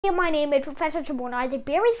My name is Professor Soborno. I'm at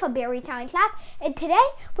Bari for Bari Science Lab, and today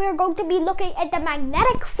we are going to be looking at the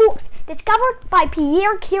magnetic force discovered by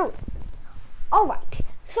Pierre Curie. Alright,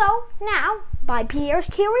 so now, by Pierre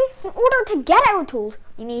Curie, in order to get our tools,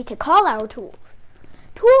 we need to call our tools.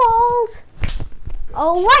 Tools!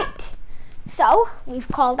 Alright, so we've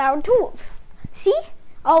called our tools. See?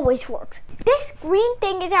 Always works. This green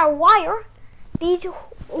thing is our wire. These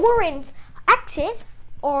orange X's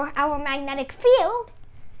are our magnetic field.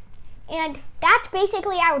 And that's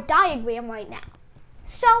basically our diagram right now.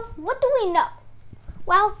 So, what do we know?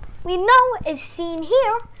 Well, we know, as seen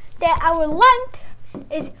here, that our length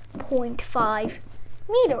is 0.5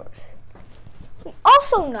 meters. We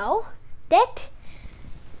also know that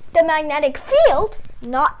the magnetic field,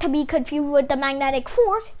 not to be confused with the magnetic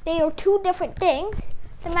force, they are two different things.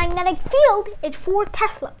 The magnetic field is 4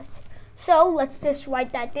 Teslas. So, let's just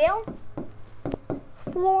write that down.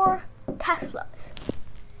 4 Teslas.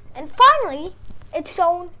 And finally, it's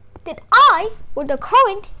shown that I, or the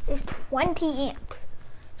current, is 20 amps.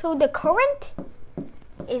 So the current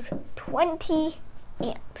is 20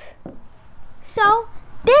 amps. So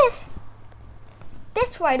this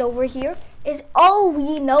right over here is all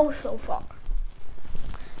we know so far.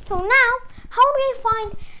 So now, how do we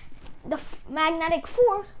find the magnetic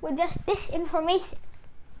force with just this information?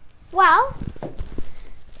 Well,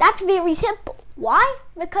 that's very simple. Why?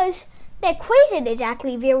 Because the equation is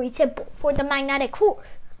actually very simple for the magnetic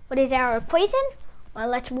force. What is our equation? Well,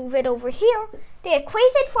 let's move it over here. The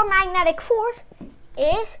equation for magnetic force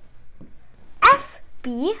is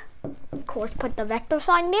FB, of course put the vector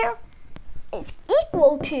sign there, is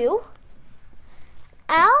equal to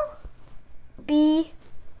LBI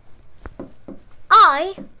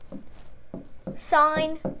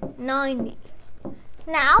sine 90.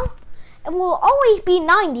 Now, it will always be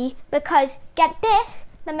 90 because, get this,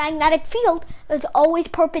 the magnetic field is always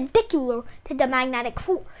perpendicular to the magnetic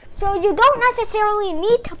force. So you don't necessarily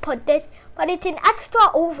need to put this, but it's an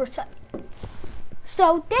extra oversight.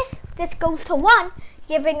 So this just goes to 1,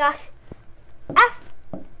 giving us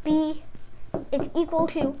FB is equal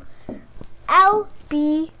to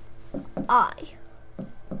LBI.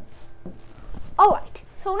 Alright,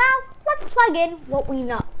 so now let's plug in what we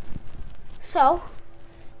know. So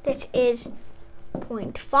this is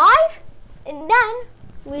 0.5, and then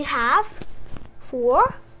we have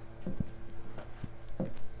 4,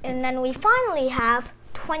 and then we finally have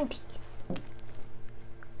 20.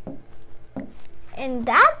 And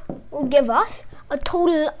that will give us a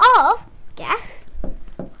total of, guess,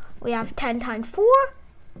 we have 10 times 4,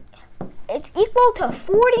 it's equal to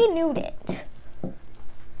 40 newtons.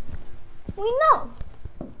 We know.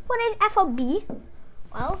 What is F of B?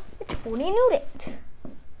 Well, it's 40 newtons.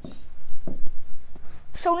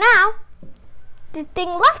 So now, the thing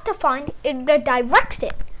left to find is the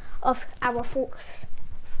direction of our force.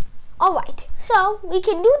 Alright, so we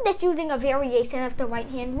can do this using a variation of the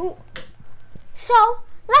right-hand rule. So,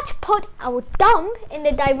 let's put our thumb in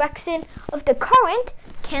the direction of the current.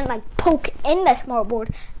 Can't like poke in the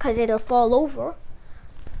smartboard because it'll fall over.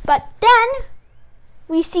 But then,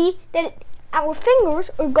 we see that our fingers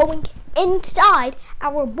are going inside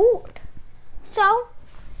our board. So,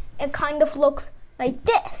 it kind of looks like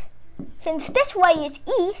this. Since this way is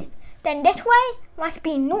east, then this way must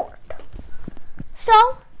be north.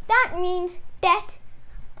 So that means that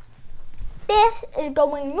this is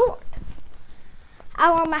going north.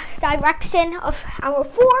 Our direction of our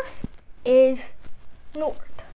force is north.